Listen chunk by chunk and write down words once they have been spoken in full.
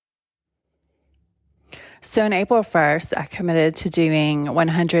So on April 1st, I committed to doing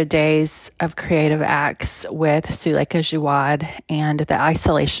 100 days of creative acts with Suleika Jaouad and the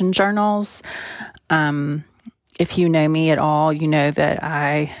Isolation Journals. If you know me at all, you know that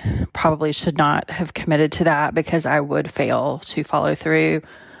I probably should not have committed to that because I would fail to follow through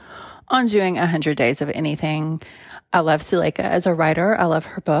on doing 100 days of anything. I love Suleika as a writer. I love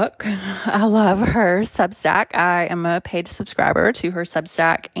her book. I love her Substack. I am a paid subscriber to her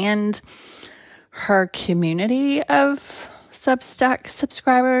Substack and her community of Substack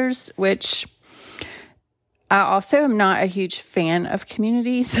subscribers, which I also am not a huge fan of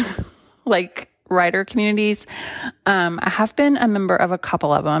communities, like writer communities. I have been a member of a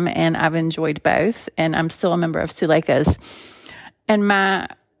couple of them and I've enjoyed both, and I'm still a member of Suleika's. And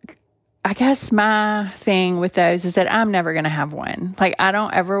I guess my thing with those is that I'm never going to have one. Like, I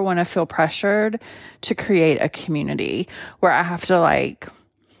don't ever want to feel pressured to create a community where I have to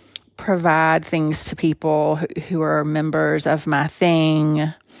provide things to people who are members of my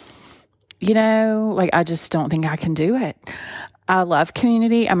thing. I just don't think I can do it. I love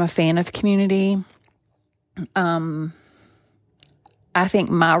community. I'm a fan of community. I think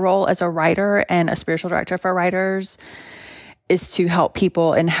my role as a writer and a spiritual director for writers is to help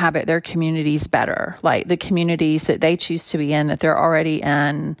people inhabit their communities better, like the communities that they choose to be in, that they're already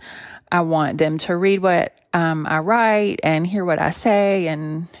in. I want them to read what I write and hear what I say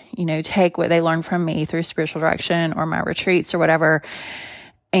and, take what they learn from me through spiritual direction or my retreats or whatever,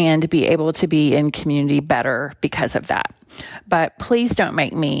 and be able to be in community better because of that. But please don't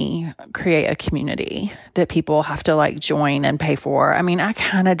make me create a community that people have to join and pay for. I mean, I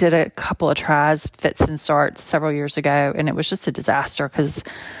kind of did a couple of tries, fits and starts several years ago, and it was just a disaster because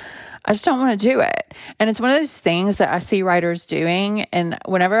I just don't want to do it. And it's one of those things that I see writers doing. And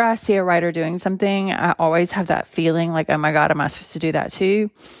whenever I see a writer doing something, I always have that feeling like, oh my God, am I supposed to do that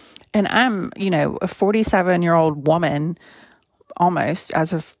too? And I'm, a 47-year-old woman almost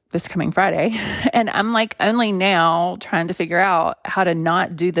as of this coming Friday. And I'm only now trying to figure out how to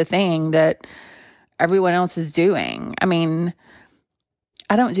not do the thing that everyone else is doing. I mean,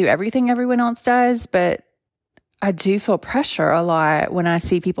 I don't do everything everyone else does, but I do feel pressure a lot when I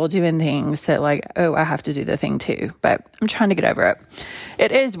see people doing things that I have to do the thing too. But I'm trying to get over it.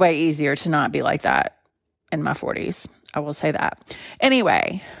 It is way easier to not be like that in my 40s. I will say that.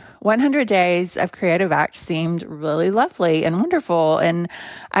 Anyway, 100 days of creative acts seemed really lovely and wonderful. And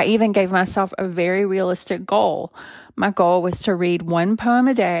I even gave myself a very realistic goal. My goal was to read one poem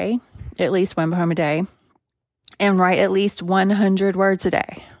a day, at least one poem a day, and write at least 100 words a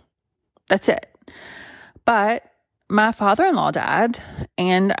day. That's it. But my father-in-law died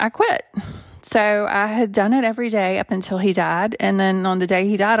and I quit. So I had done it every day up until he died. And then on the day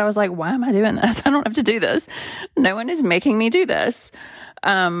he died, I was like, why am I doing this? I don't have to do this. No one is making me do this.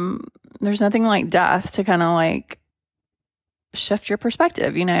 There's nothing like death to kind of shift your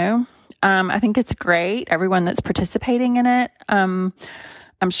perspective, I think it's great. Everyone that's participating in it. I'm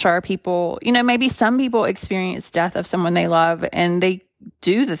sure people, maybe some people experience death of someone they love and they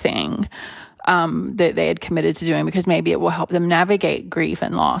do the thing, that they had committed to doing because maybe it will help them navigate grief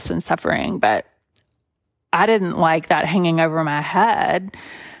and loss and suffering. But I didn't like that hanging over my head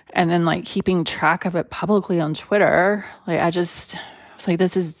and then keeping track of it publicly on Twitter. I was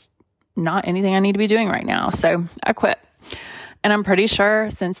this is not anything I need to be doing right now. So I quit. And I'm pretty sure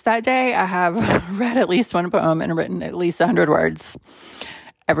since that day, I have read at least one poem and written at least 100 words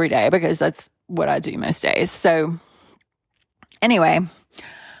every day because that's what I do most days. So anyway,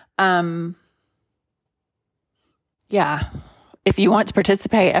 yeah, if you want to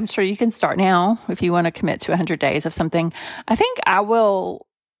participate, I'm sure you can start now if you want to commit to 100 days of something. I think I will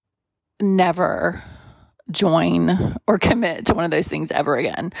never join or commit to one of those things ever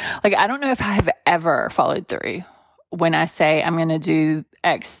again. I don't know if I have ever followed through when I say I'm going to do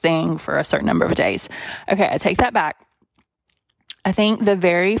X thing for a certain number of days. Okay, I take that back. I think the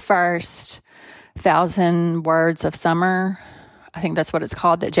very first 1,000 words of summer, I think that's what it's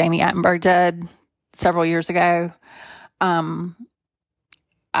called, that Jamie Attenberg did several years ago.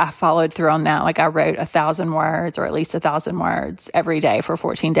 I followed through on that. I wrote 1,000 words or at least 1,000 words every day for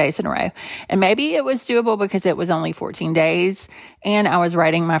 14 days in a row. And maybe it was doable because it was only 14 days and I was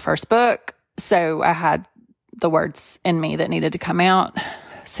writing my first book. So I had the words in me that needed to come out.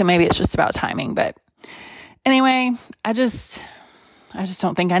 So maybe it's just about timing. But anyway, I just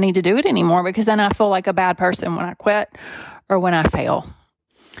don't think I need to do it anymore because then I feel like a bad person when I quit or when I fail.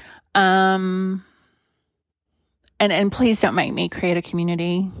 And please don't make me create a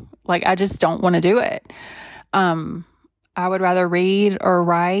community. I just don't want to do it. I would rather read or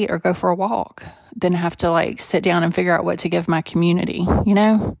write or go for a walk than have to sit down and figure out what to give my community,